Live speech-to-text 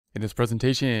In this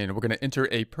presentation, we're going to enter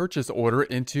a purchase order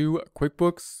into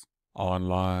QuickBooks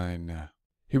Online.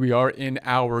 Here we are in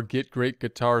our Get Great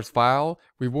Guitars file.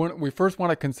 We first want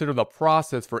to consider the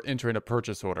process for entering a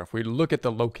purchase order. If we look at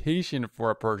the location for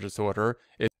a purchase order,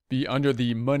 it'd be under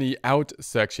the Money Out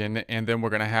section, and then we're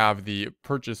going to have the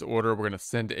purchase order. We're going to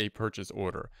send a purchase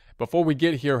order. Before we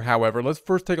get here, however, let's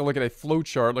first take a look at a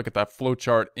flowchart. Look at that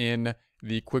flowchart in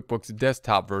the QuickBooks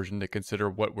desktop version to consider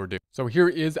what we're doing. So here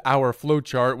is our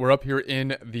flowchart. We're up here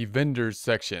in the vendors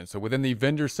section. So within the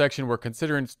vendors section, we're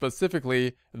considering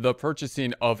specifically the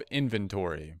purchasing of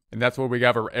inventory. And that's where we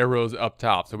got our arrows up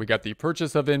top. So we got the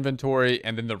purchase of inventory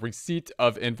and then the receipt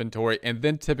of inventory and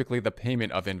then typically the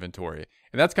payment of inventory.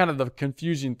 And that's kind of the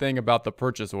confusing thing about the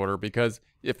purchase order, because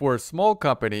if we're a small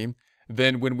company,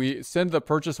 then when we send the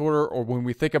purchase order or when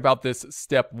we think about this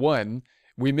step one,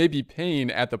 we may be paying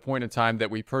at the point in time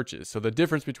that we purchase. So the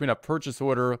difference between a purchase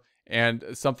order and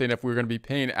something if we're going to be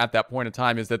paying at that point in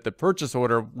time is that the purchase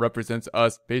order represents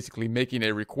us basically making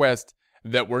a request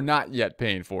that we're not yet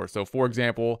paying for. So for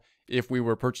example, if we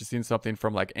were purchasing something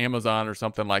from like Amazon or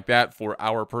something like that for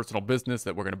our personal business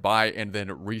that we're going to buy and then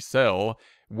resell,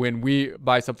 when we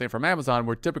buy something from Amazon,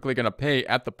 we're typically going to pay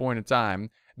at the point in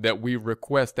time that we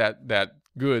request that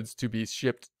goods to be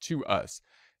shipped to us.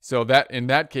 So that in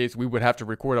that case, we would have to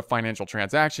record a financial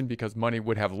transaction because money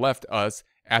would have left us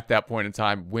at that point in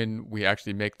time when we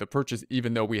actually make the purchase,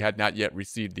 even though we had not yet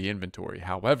received the inventory.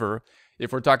 However,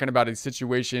 if we're talking about a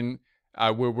situation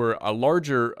where we're a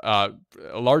larger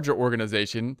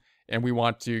organization and we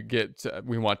want to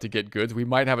get goods, we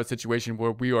might have a situation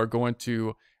where we are going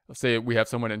to say we have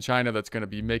someone in China that's going to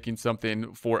be making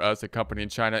something for us, a company in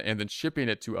China, and then shipping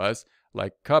it to us,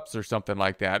 like cups or something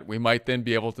like that. We might then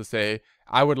be able to say,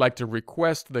 I would like to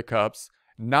request the cups,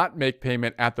 not make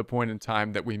payment at the point in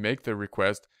time that we make the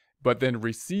request, but then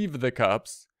receive the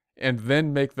cups and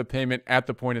then make the payment at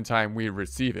the point in time we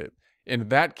receive it. In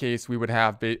that case, we would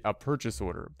have a purchase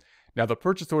order. Now, the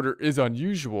purchase order is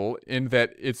unusual in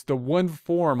that it's the one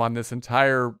form on this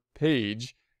entire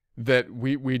page that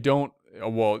we don't,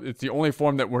 well, it's the only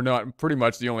form that we're not, pretty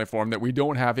much the only form that we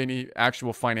don't have any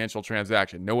actual financial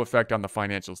transaction, no effect on the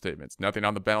financial statements, nothing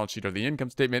on the balance sheet or the income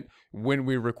statement when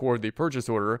we record the purchase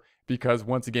order, because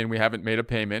once again, we haven't made a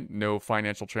payment, no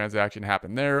financial transaction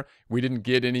happened there, we didn't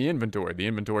get any inventory, the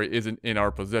inventory isn't in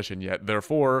our possession yet,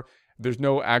 therefore, there's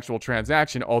no actual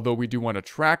transaction, although we do want to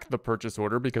track the purchase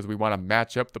order because we want to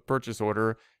match up the purchase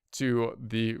order to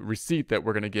the receipt that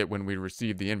we're going to get when we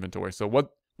receive the inventory. So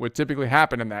what would typically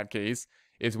happen in that case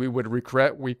is we would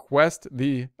request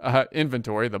the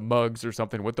inventory, the mugs or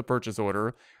something with the purchase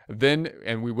order,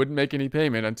 and we wouldn't make any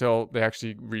payment until they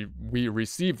actually we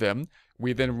receive them.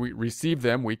 We then receive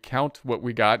them, we count what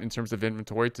we got in terms of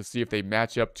inventory to see if they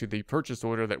match up to the purchase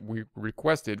order that we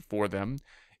requested for them.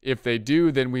 If they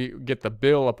do, then we get the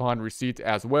bill upon receipt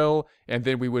as well, and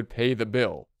then we would pay the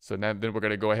bill. So then we're going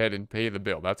to go ahead and pay the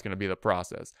bill. That's going to be the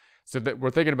process. So that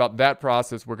we're thinking about that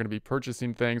process. We're going to be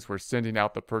purchasing things. We're sending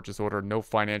out the purchase order, no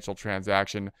financial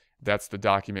transaction. That's the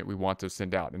document we want to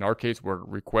send out. In our case, we're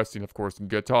requesting, of course,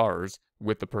 guitars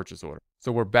with the purchase order.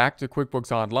 So we're back to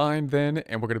QuickBooks Online then,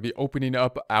 and we're going to be opening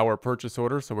up our purchase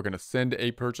order. So we're going to send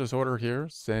a purchase order here,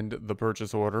 send the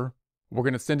purchase order. We're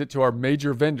going to send it to our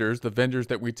major vendors, the vendors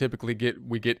that we typically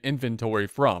get inventory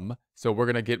from. So we're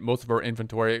going to get most of our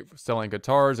inventory selling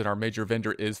guitars, and our major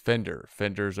vendor is Fender.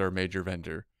 Fender's our major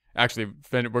vendor. Actually,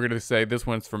 Fender, we're going to say this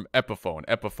one's from Epiphone.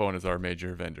 Epiphone is our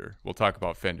major vendor. We'll talk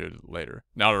about Fender later.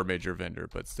 Not our major vendor,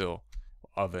 but still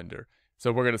a vendor.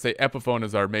 So we're going to say Epiphone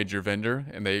is our major vendor,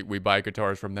 and we buy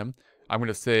guitars from them. I'm going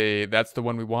to say that's the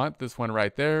one we want, this one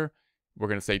right there. We're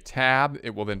going to say tab.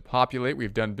 It will then populate.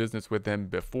 We've done business with them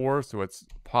before, so it's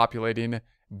populating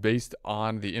based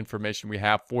on the information we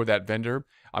have for that vendor.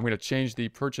 I'm going to change the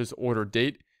purchase order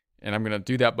date, and I'm going to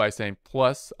do that by saying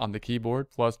plus on the keyboard,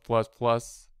 plus,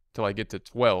 till I get to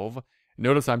 12.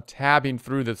 Notice I'm tabbing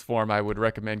through this form. I would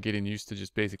recommend getting used to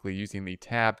just basically using the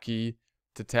tab key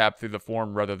to tab through the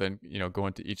form rather than,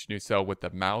 going to each new cell with the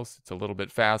mouse. It's a little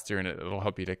bit faster, and it'll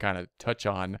help you to kind of touch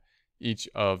on each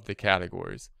of the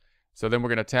categories. So then we're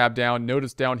going to tab down.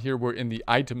 Notice down here we're in the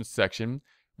items section.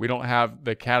 We don't have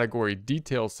the category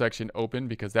details section open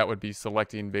because that would be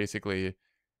selecting basically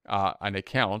an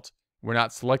account. We're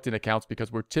not selecting accounts because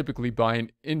we're typically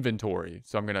buying inventory.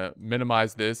 So I'm going to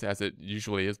minimize this as it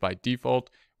usually is by default.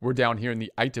 We're down here in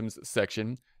the items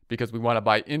section because we want to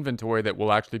buy inventory that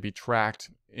will actually be tracked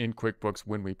in QuickBooks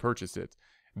when we purchase it.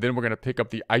 Then we're going to pick up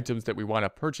the items that we want to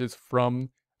purchase from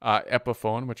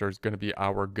Epiphone, which is going to be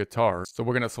our guitar. So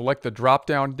we're going to select the drop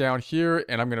down here,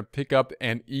 and I'm going to pick up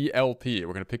an ELP. We're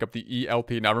going to pick up the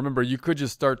ELP. Now remember, you could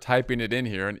just start typing it in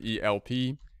here, an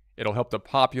ELP. It'll help to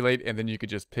populate, and then you could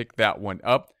just pick that one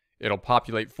up. It'll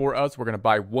populate for us. We're going to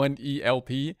buy one ELP.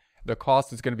 The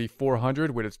cost is going to be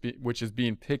 $400, which is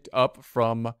being picked up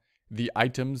from the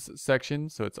items section.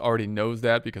 So it already knows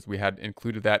that because we had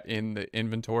included that in the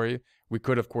inventory. We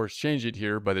could, of course, change it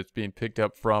here, but it's being picked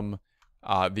up from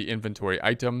the inventory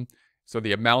item. So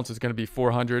the amount is going to be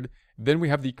 $400. Then we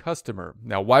have the customer.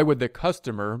 Now, why would the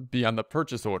customer be on the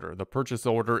purchase order? The purchase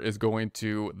order is going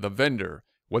to the vendor.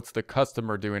 What's the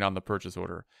customer doing on the purchase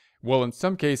order? Well, in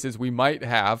some cases, we might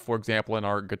have, for example, in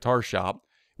our guitar shop,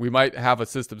 we might have a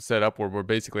system set up where we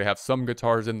basically have some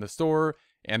guitars in the store,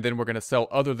 and then we're going to sell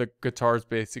the guitars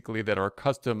basically that are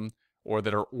custom or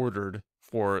that are ordered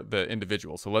for the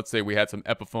individual. So let's say we had some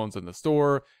Epiphones in the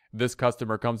store. This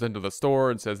customer comes into the store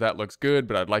and says, that looks good,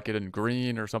 but I'd like it in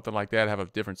green or something like that, have a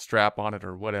different strap on it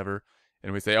or whatever.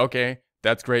 And we say, okay,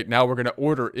 that's great. Now we're going to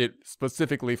order it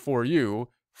specifically for you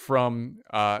from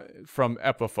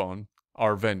Epiphone,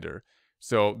 our vendor.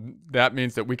 So that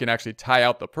means that we can actually tie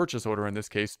out the purchase order in this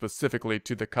case specifically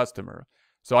to the customer.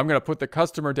 So I'm going to put the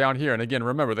customer down here. And again,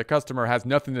 remember, the customer has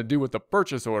nothing to do with the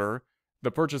purchase order. The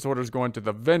purchase order is going to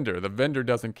the vendor. The vendor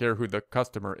doesn't care who the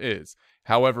customer is.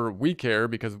 However, we care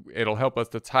because it'll help us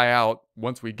to tie out,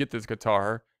 once we get this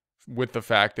guitar, with the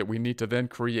fact that we need to then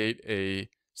create a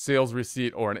sales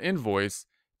receipt or an invoice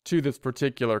to this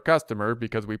particular customer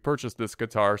because we purchased this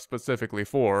guitar specifically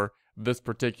for this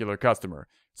particular customer.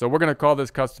 So we're going to call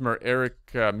this customer Eric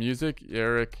Music.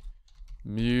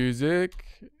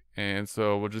 And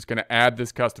so we're just going to add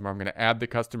this customer. I'm going to add the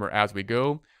customer as we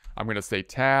go. I'm going to say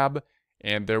tab.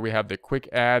 And there we have the quick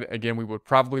add. Again, we would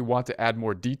probably want to add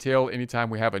more detail anytime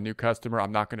we have a new customer.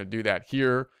 I'm not going to do that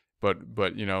here,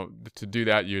 but you know, to do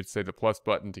that, you'd say the plus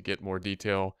button to get more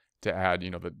detail, to add,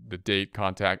 you know, the date,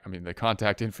 the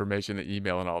contact information, the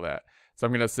email and all that. So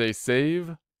I'm going to say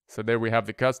save. So there we have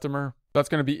the customer. That's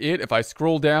going to be it. If I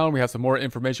scroll down, we have some more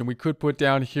information. We could put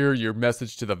down here your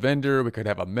message to the vendor. We could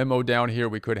have a memo down here.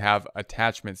 We could have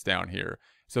attachments down here.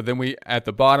 So then at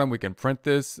the bottom, we can print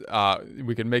this.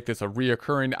 We can make this a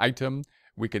reoccurring item.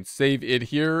 We can save it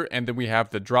here. And then we have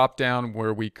the drop down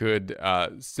where we could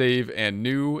save and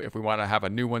new. If we want to have a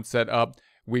new one set up,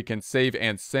 we can save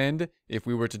and send. If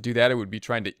we were to do that, it would be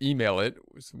trying to email it,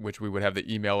 which we would have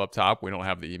the email up top. We don't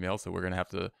have the email, so we're going to have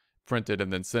to print it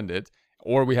and then send it.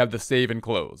 Or we have the save and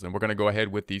close. And we're going to go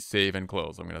ahead with the save and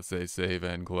close. I'm going to say save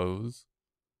and close.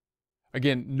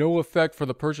 Again, no effect for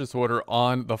the purchase order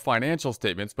on the financial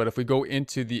statements, but if we go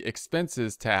into the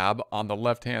expenses tab on the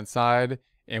left-hand side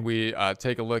and we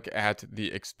take a look at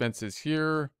the expenses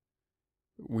here,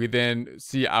 we then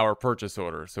see our purchase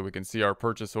order. So we can see our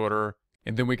purchase order,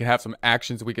 and then we can have some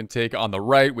actions we can take on the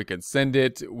right. We can send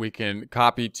it, we can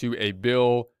copy to a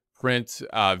bill, print,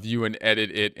 view and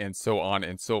edit it, and so on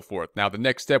and so forth. Now, the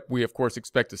next step we, of course,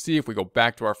 expect to see if we go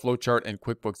back to our flowchart and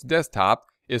QuickBooks Desktop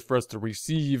is for us to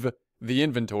receive the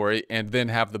inventory and then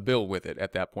have the bill with it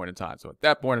at that point in time. So at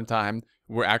that point in time,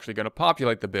 we're actually going to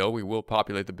populate the bill. We will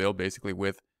populate the bill basically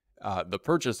with the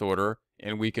purchase order,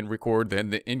 and we can record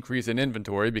then the increase in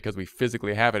inventory because we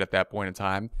physically have it at that point in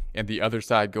time, and the other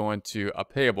side going to a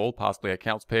payable, possibly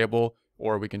accounts payable,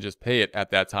 or we can just pay it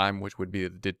at that time, which would be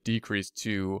the decrease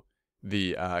to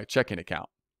the checking account.